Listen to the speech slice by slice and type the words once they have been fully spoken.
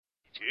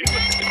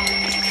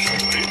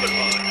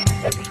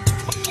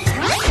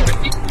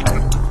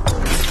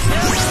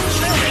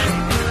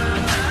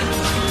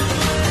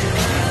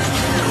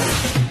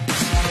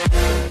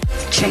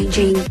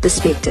Changing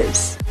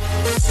Perspectives.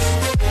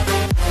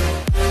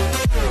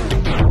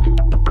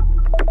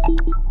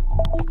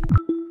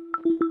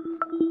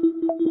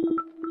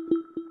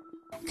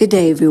 Good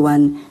day,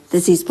 everyone.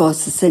 This is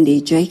Pastor Cindy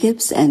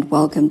Jacobs, and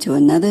welcome to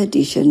another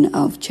edition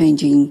of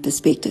Changing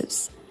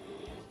Perspectives.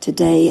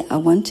 Today, I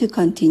want to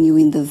continue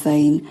in the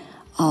vein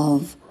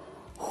of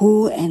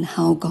who and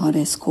how God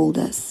has called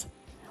us,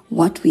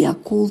 what we are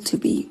called to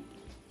be.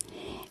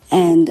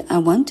 And I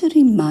want to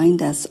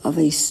remind us of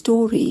a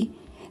story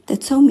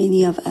that so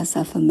many of us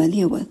are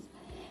familiar with,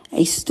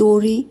 a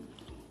story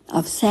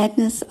of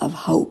sadness, of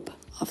hope,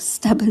 of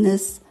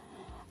stubbornness,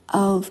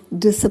 of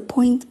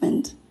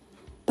disappointment,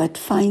 but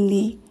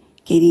finally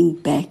getting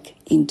back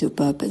into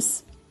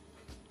purpose.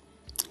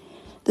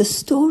 The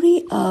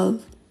story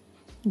of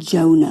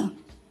Jonah.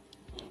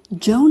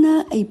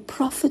 Jonah, a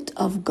prophet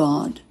of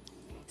God,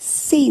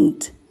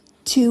 sent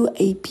to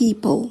a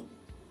people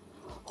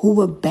who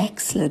were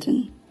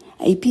backslidden,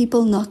 a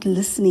people not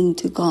listening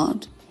to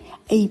God,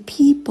 a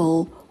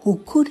people who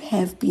could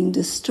have been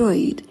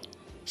destroyed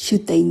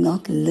should they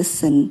not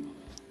listen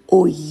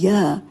or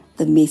hear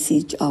the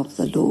message of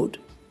the Lord.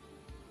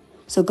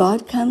 So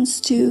God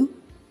comes to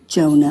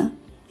Jonah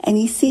and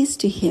he says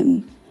to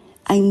him,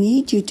 I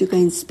need you to go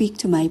and speak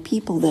to my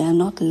people. They are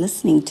not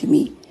listening to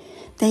me.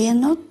 They are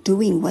not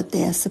doing what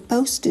they are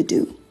supposed to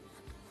do.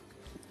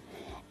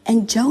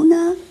 And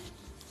Jonah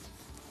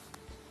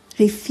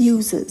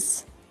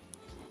refuses.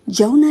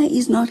 Jonah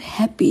is not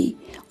happy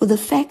with the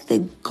fact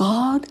that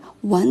God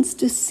wants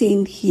to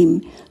send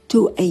him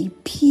to a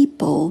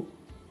people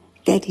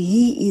that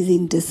he is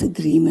in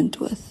disagreement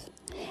with,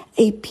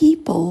 a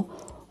people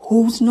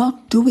who's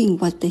not doing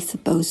what they're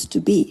supposed to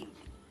be.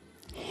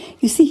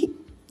 You see,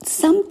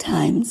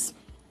 sometimes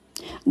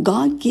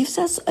God gives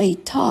us a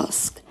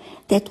task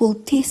that will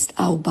test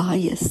our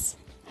bias.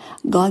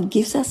 God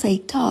gives us a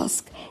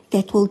task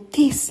that will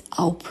test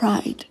our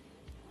pride.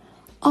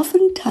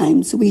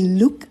 Oftentimes we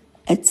look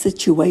at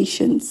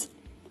situations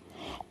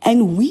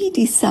and we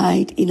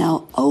decide in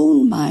our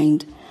own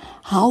mind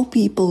how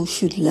people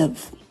should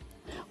live.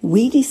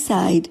 We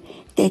decide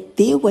that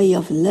their way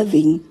of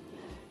living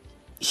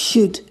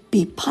should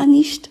be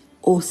punished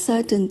or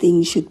certain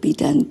things should be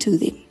done to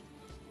them.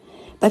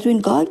 But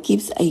when God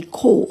gives a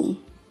call,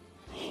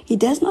 He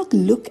does not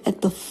look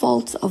at the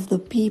faults of the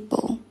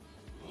people.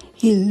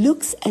 He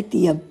looks at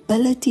the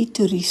ability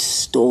to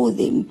restore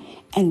them,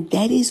 and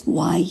that is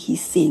why He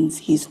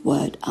sends His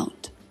word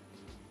out.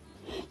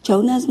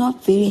 Jonah is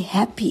not very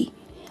happy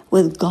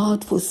with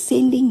God for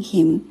sending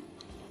him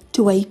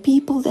to a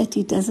people that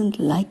he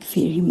doesn't like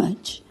very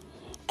much,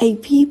 a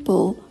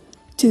people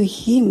to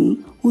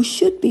him who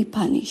should be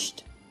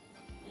punished.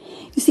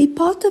 You see,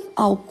 part of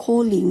our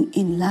calling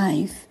in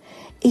life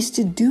is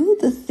to do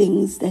the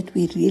things that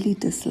we really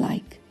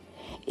dislike,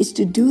 is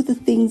to do the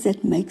things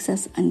that makes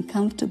us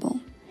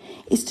uncomfortable,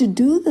 is to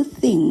do the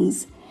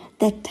things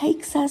that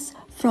takes us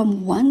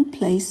from one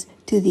place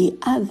to the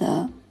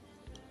other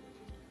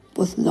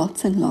with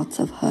lots and lots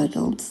of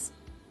hurdles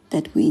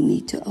that we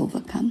need to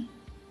overcome.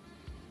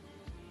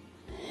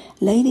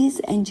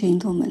 Ladies and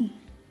gentlemen,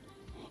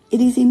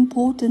 it is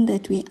important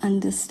that we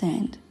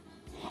understand,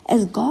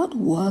 as God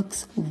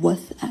works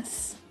with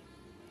us,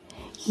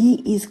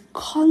 He is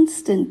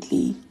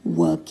constantly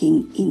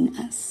working in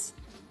us.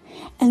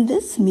 And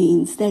this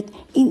means that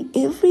in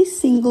every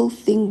single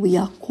thing we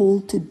are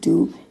called to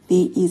do,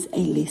 there is a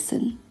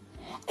lesson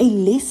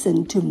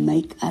to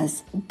make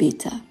us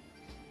better.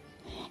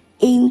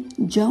 In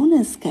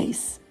Jonah's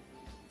case,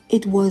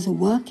 it was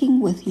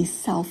working with his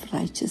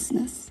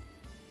self-righteousness.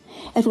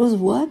 It was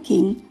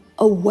working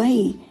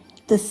away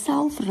the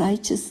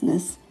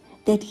self-righteousness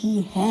that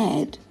he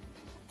had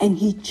and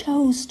he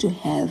chose to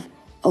have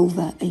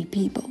over a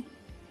people.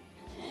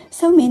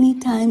 So many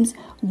times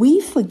we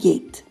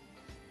forget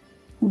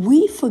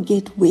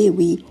where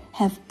we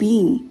have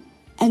been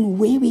and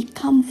where we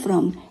come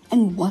from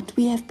and what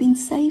we have been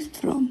saved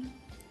from.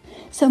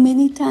 So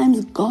many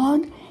times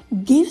God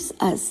gives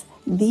us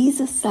these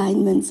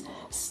assignments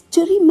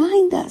to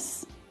remind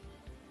us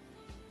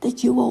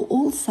that you are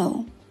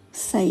also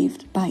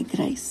saved by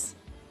grace.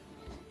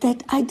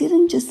 That I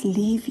didn't just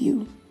leave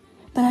you,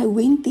 but I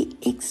went the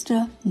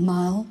extra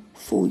mile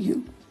for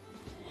you.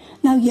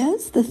 Now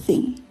here's the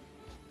thing.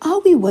 Are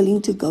we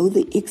willing to go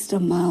the extra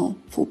mile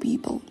for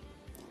people?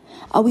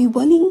 Are we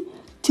willing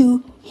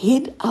to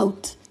head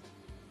out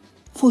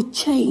for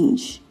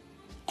change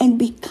and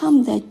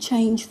become that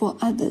change for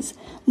others,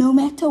 no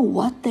matter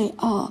what they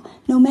are,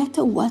 no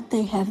matter what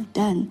they have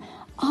done?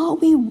 Are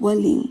we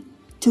willing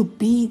to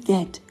be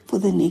that for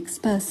the next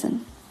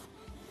person?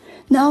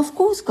 Now, of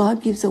course,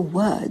 God gives a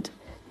word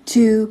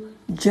to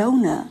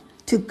Jonah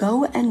to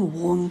go and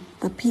warn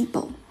the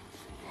people.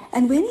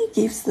 And when He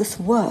gives this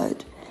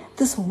word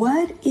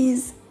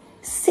is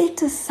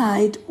set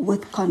aside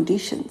with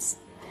conditions,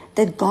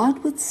 that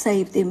God would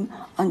save them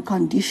on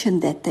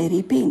condition that they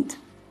repent.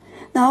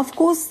 Now, of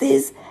course,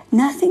 there's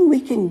nothing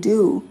we can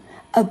do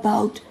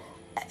about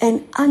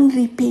an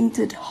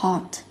unrepented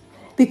heart,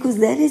 because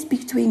that is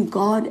between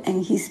God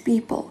and his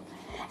people.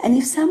 And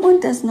if someone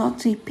does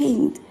not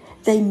repent,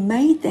 they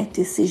made that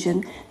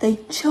decision, they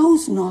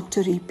chose not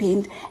to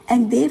repent,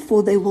 and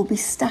therefore they will be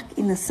stuck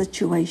in a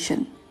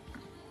situation.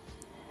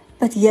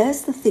 But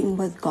here's the thing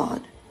with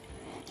God.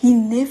 He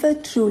never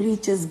truly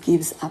just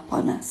gives up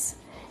on us.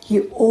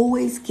 He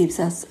always gives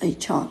us a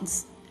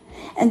chance.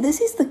 And this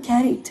is the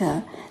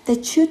character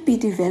that should be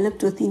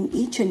developed within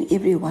each and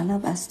every one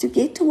of us, to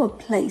get to a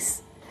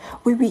place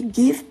where we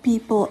give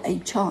people a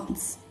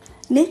chance.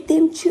 Let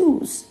them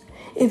choose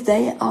if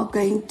they are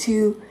going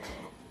to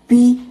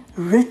be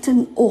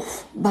written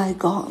off by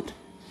God,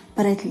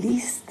 but at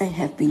least they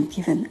have been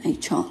given a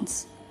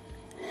chance.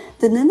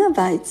 The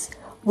Ninevites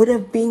would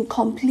have been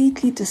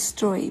completely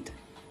destroyed.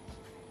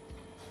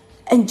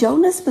 And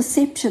Jonah's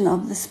perception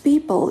of this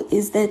people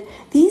is that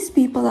these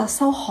people are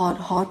so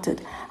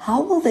hard-hearted.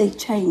 How will they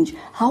change?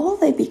 How will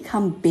they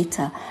become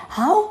better?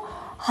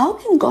 How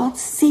can God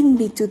send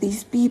me to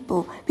these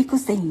people?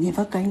 Because they're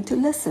never going to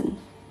listen.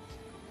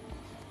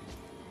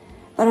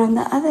 But on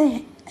the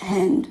other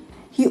hand,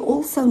 he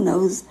also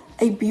knows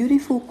a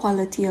beautiful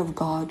quality of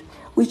God,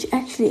 which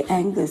actually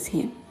angers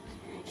him.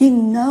 He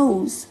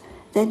knows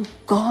that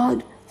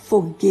God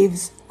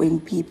forgives when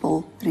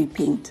people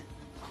repent.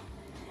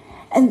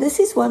 And this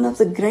is one of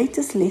the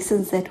greatest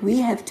lessons that we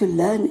have to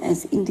learn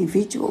as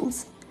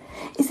individuals,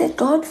 is that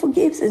God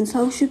forgives, and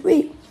so should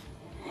we.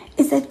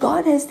 Is that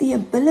God has the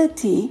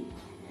ability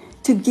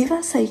to give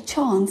us a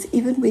chance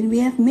even when we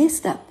have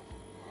messed up.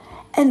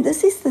 And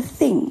this is the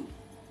thing.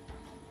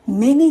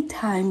 Many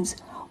times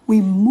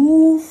we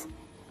move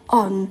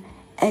on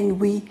and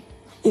we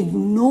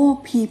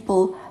ignore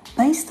people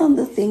based on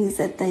the things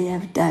that they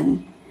have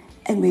done,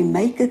 and we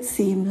make it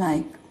seem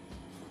like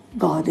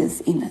God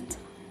is in it.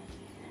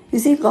 You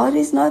see, God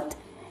is not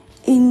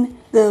in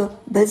the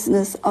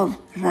business of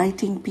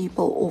writing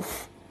people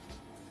off.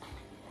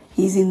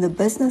 He's in the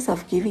business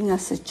of giving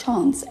us a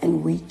chance,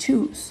 and we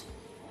choose.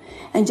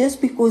 And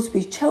just because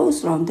we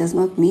chose wrong does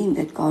not mean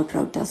that God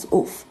wrote us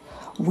off.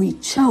 We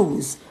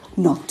chose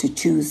not to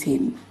choose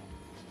him.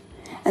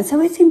 And so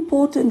it's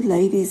important,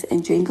 ladies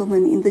and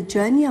gentlemen, in the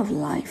journey of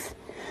life,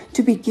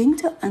 to begin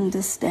to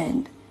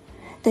understand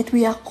that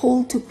we are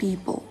called to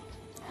people.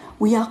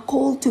 We are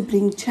called to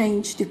bring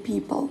change to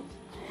people.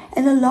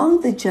 And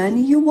along the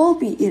journey, you will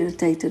be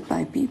irritated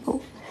by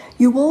people.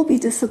 You will be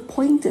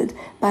disappointed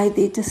by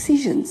their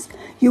decisions.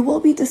 You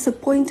will be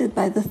disappointed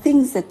by the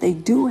things that they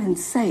do and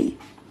say.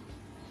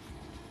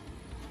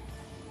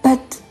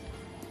 But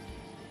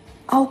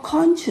our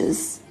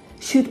conscience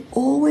should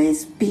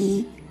always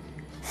be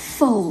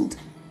filled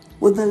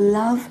with the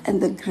love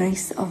and the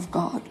grace of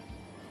God,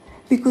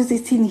 because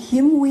it's in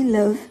him we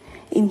live,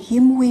 in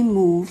him we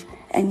move,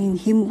 and in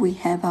him we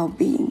have our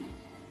being.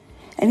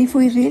 And if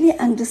we really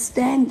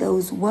understand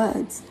those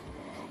words,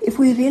 if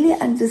we really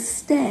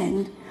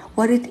understand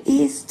what it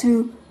is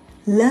to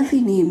live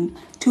in him,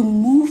 to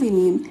move in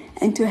him,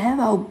 and to have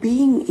our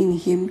being in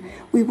him,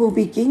 we will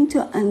begin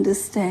to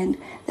understand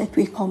that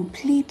we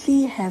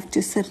completely have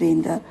to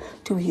surrender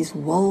to his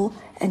will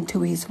and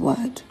to his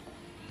word.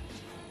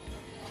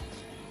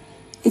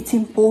 It's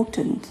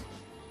important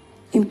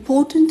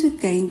to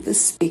gain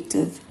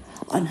perspective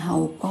on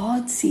how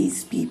God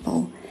sees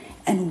people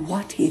and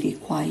what he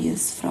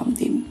requires from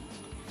them.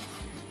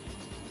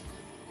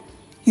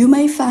 You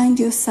may find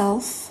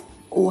yourself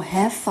or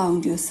have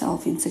found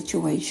yourself in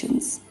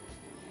situations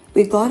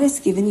where God has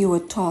given you a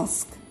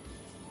task,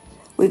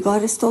 where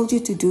God has told you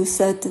to do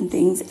certain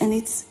things, and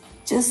it's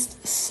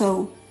just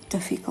so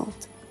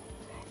difficult.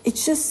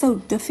 It's just so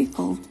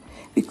difficult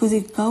because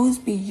it goes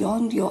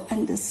beyond your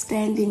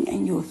understanding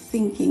and your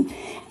thinking,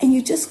 and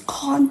you just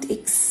can't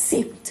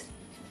accept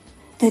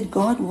that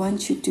God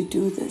wants you to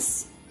do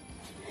this.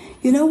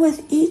 You know,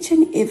 with each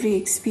and every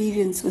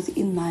experience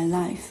within my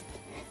life,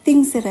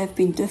 things that have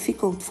been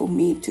difficult for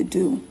me to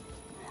do,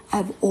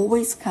 I've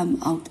always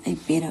come out a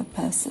better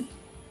person.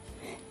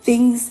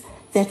 Things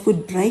that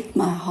would break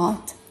my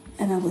heart,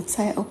 and I would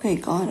say, okay,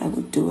 God, I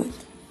would do it.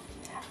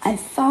 I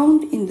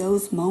found in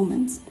those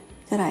moments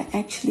that I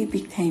actually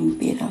became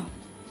better.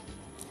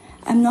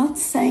 I'm not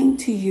saying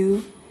to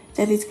you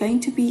that it's going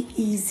to be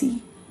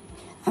easy.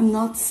 I'm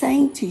not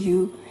saying to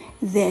you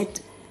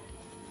that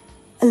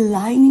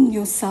aligning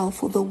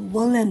yourself with the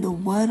will and the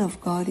word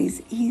of God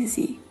is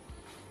easy,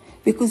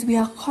 because we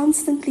are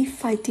constantly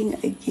fighting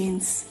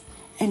against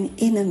an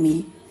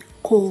enemy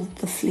called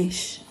the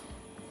flesh.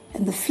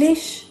 And the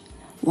flesh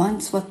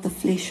wants what the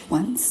flesh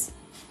wants.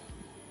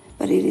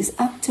 But it is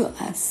up to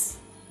us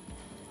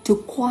to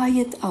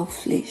quiet our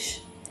flesh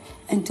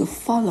and to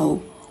follow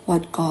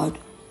what God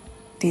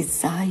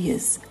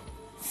desires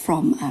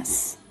from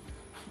us.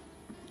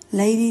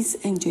 Ladies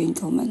and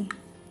gentlemen,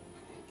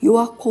 you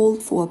are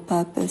called for a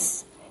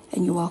purpose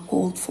and you are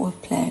called for a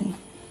plan.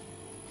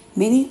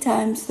 Many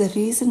times the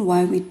reason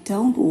why we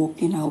don't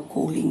walk in our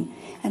calling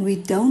and we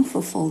don't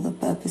fulfill the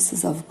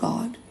purposes of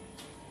God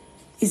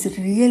is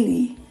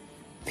really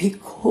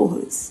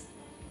because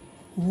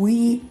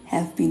we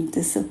have been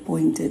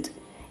disappointed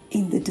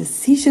in the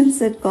decisions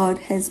that God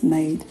has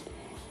made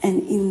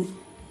and in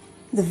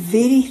the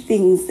very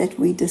things that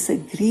we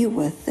disagree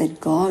with that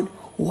God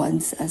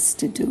wants us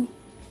to do.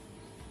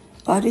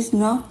 God is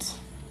not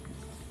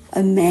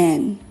a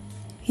man.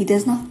 He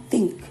does not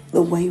think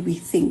the way we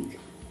think.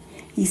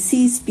 He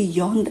sees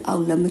beyond our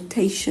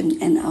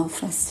limitation and our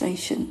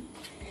frustration.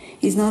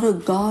 He's not a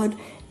God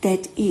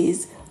that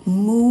is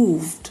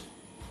moved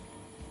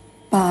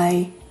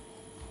by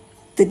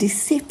the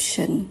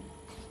deception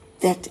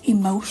that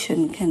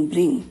emotion can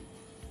bring.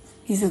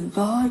 He's a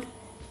God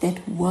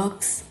that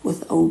works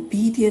with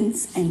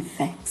obedience and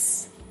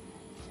facts.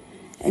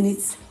 And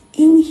it's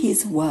in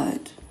His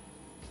word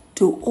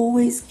to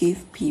always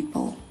give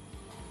people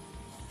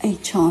a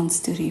chance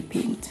to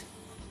repent,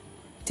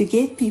 to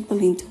get people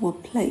into a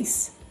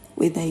place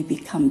where they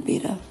become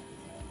better.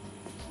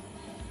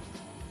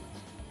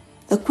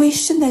 The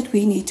question that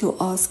we need to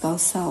ask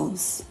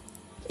ourselves,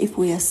 if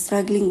we are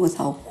struggling with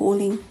our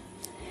calling,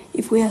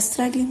 if we are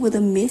struggling with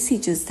the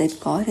messages that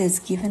God has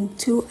given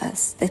to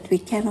us that we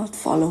cannot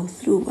follow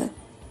through with,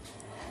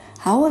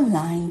 how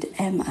aligned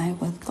am I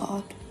with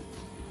God?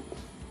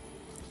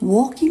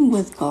 Walking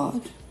with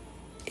God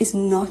is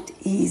not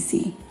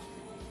easy.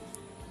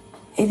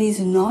 It is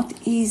not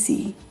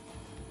easy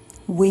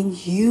when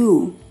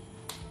you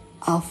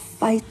are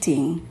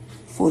fighting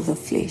for the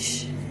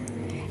flesh.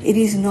 It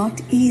is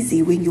not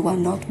easy when you are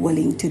not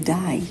willing to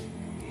die.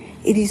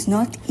 It is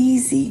not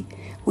easy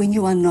when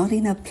you are not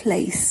in a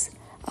place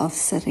of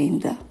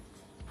surrender.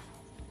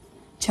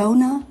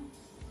 Jonah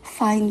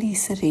finally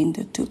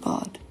surrendered to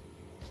God.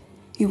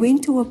 He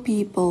went to a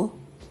people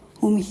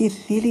whom he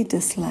really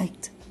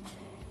disliked,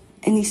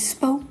 and he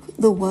spoke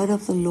the word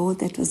of the Lord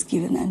that was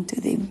given unto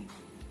them.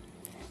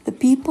 The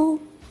people,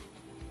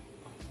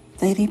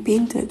 they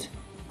repented,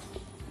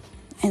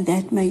 and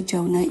that made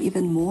Jonah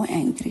even more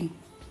angry,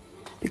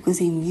 because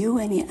he knew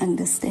and he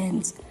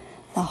understands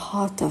the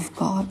heart of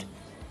God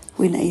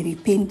when a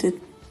repented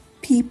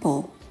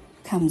people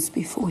comes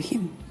before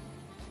Him.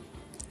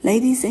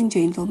 Ladies and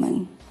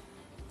gentlemen,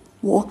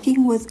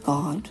 walking with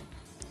God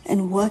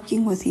and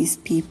working with His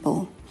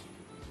people,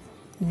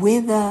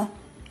 whether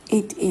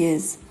it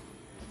is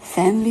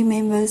family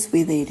members,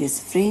 whether it is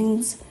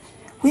friends,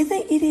 whether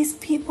it is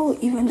people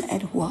even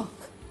at work,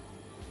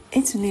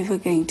 it's never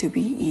going to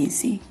be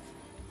easy.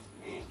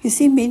 You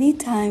see, many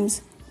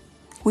times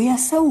we are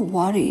so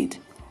worried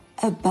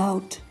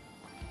about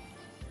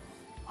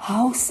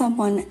how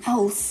someone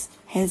else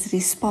has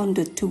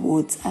responded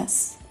towards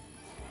us,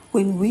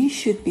 when we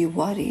should be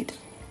worried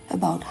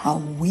about how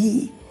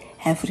we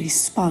have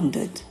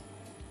responded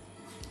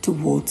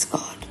towards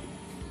God.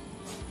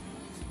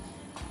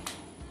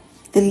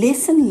 The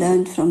lesson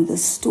learned from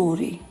this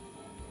story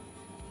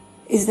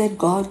is that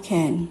God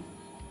can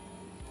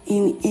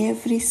in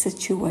every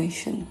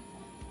situation.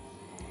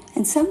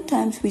 And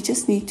sometimes we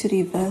just need to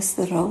reverse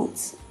the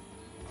roles.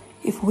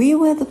 If we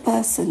were the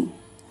person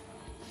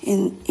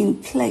in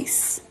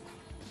place,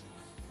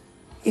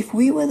 if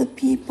we were the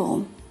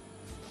people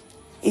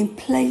in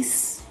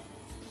place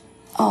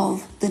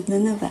of the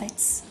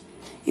Ninevites,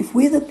 if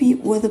we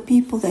were the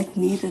people that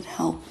needed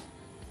help,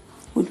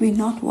 would we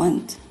not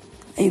want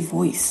a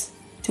voice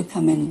to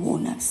come and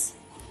warn us?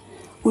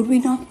 Would we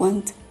not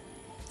want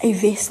a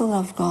vessel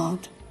of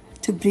God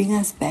to bring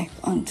us back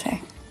on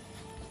track?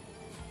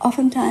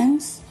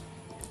 Oftentimes,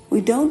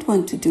 we don't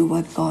want to do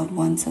what God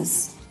wants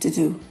us to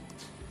do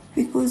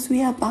because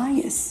we are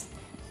biased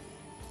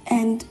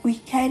and we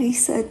carry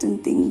certain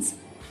things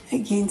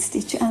against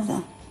each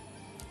other.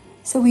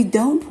 So we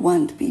don't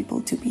want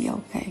people to be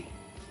okay.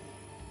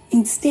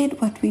 Instead,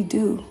 what we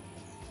do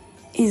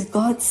is,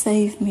 God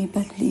save me,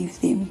 but leave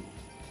them.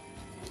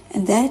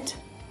 And that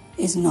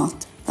is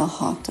not the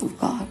heart of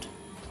God.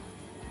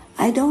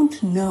 I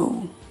don't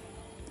know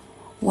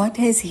what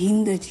has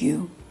hindered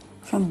you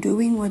from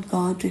doing what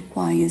God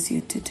requires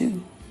you to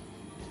do.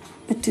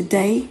 But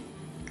today,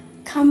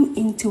 come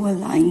into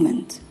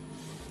alignment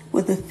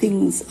with the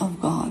things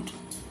of God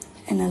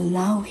and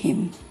allow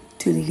Him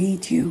to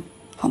lead you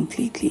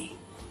completely.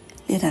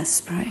 Let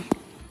us pray.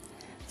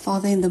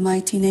 Father, in the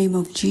mighty name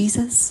of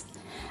Jesus,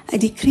 I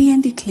decree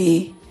and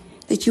declare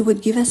that you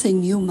would give us a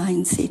new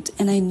mindset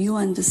and a new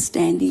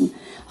understanding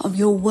of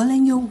your will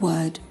and your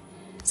word,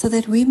 so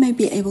that we may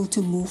be able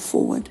to move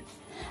forward.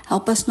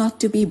 Help us not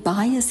to be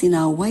biased in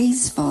our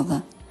ways,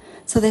 Father,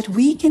 so that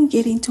we can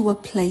get into a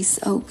place,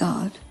 oh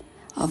God,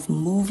 of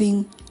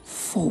moving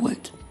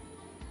forward.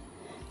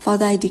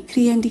 Father, I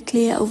decree and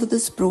declare over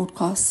this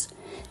broadcast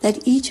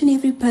that each and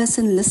every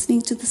person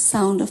listening to the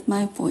sound of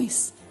my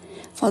voice,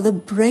 Father,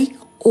 break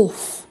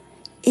off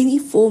any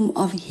form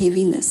of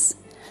heaviness.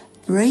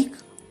 Break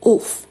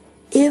off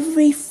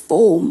every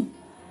form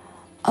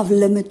of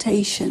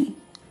limitation,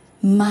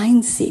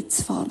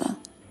 mindsets, Father.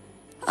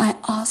 I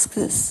ask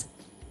this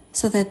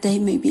so that they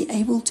may be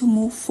able to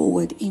move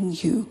forward in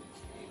you.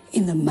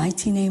 In the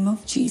mighty name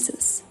of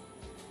Jesus.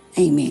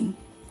 Amen.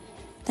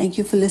 Thank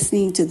you for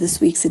listening to this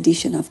week's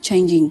edition of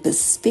Changing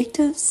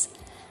Perspectives.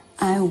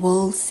 I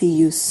will see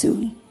you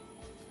soon.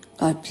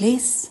 God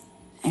bless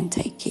and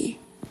take care.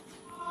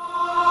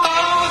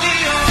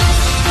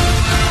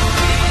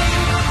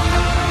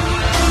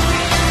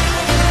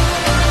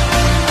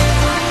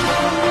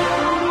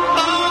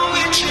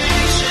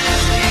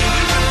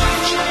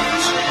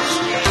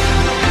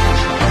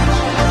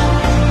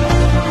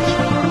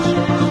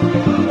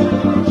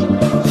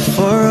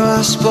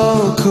 I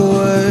spoke a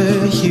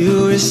word,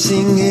 you were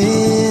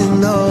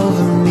singing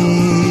over me.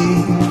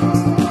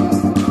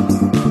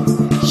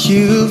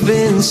 You've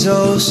been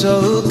so,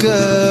 so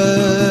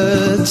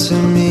good to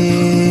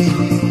me.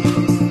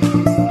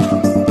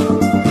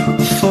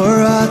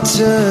 Before I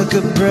took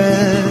a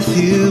breath,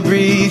 you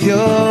breathed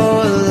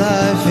your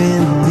life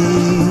in me.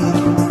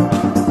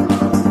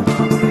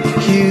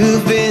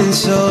 You've been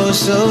so,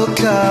 so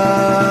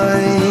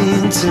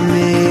kind to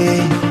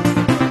me.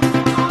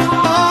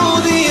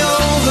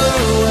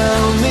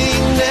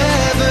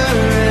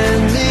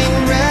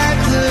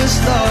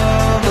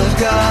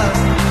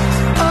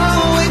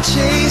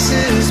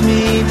 Chases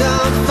me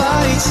down,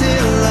 fights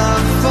till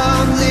I'm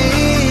found,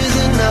 leaves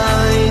at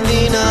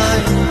 99.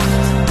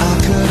 I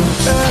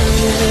couldn't earn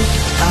it,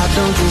 I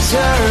don't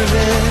deserve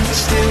it,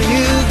 still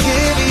you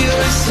give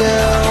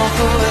yourself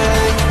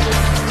away.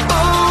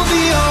 Oh,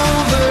 the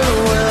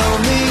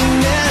overwhelming,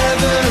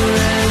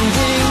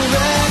 never-ending,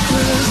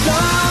 reckless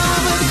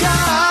love of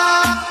God.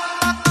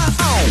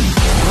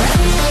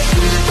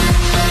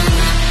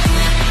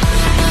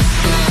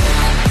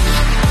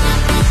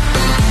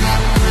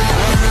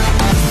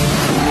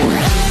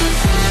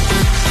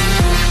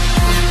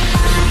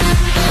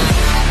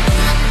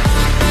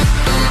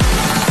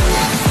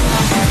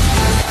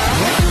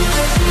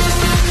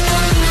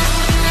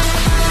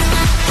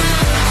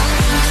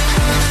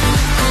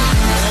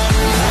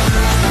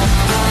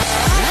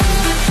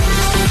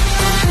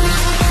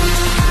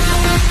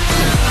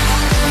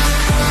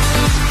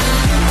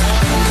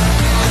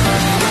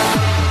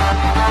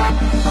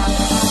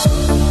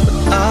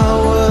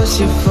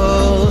 Your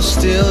fault,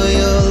 still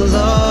your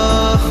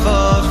love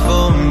fought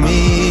for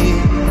me.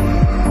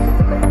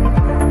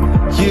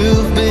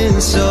 You've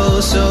been so,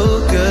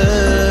 so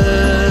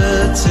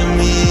good to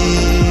me.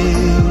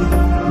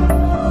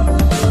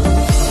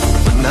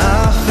 When I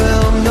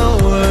felt no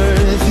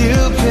worth, you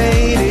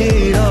paid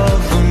it all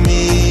for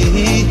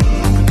me.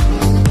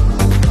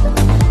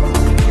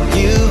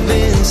 You've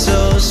been so,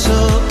 so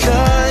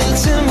kind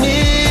to me.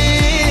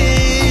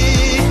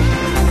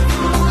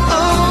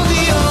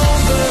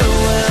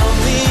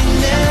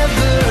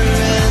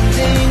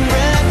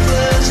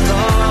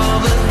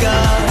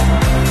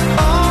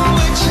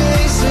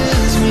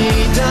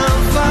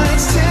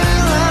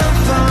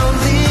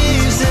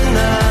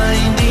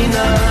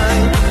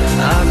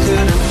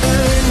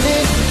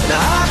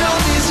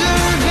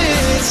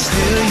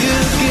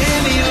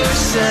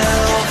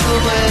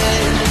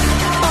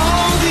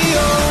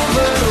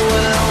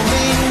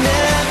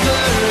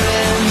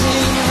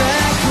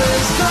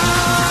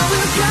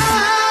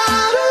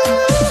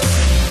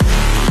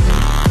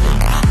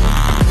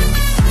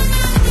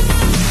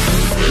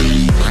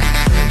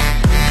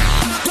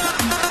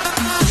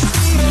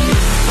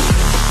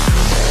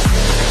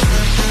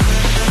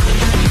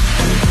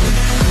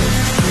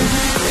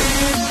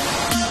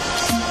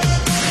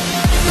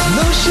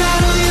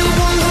 Shadow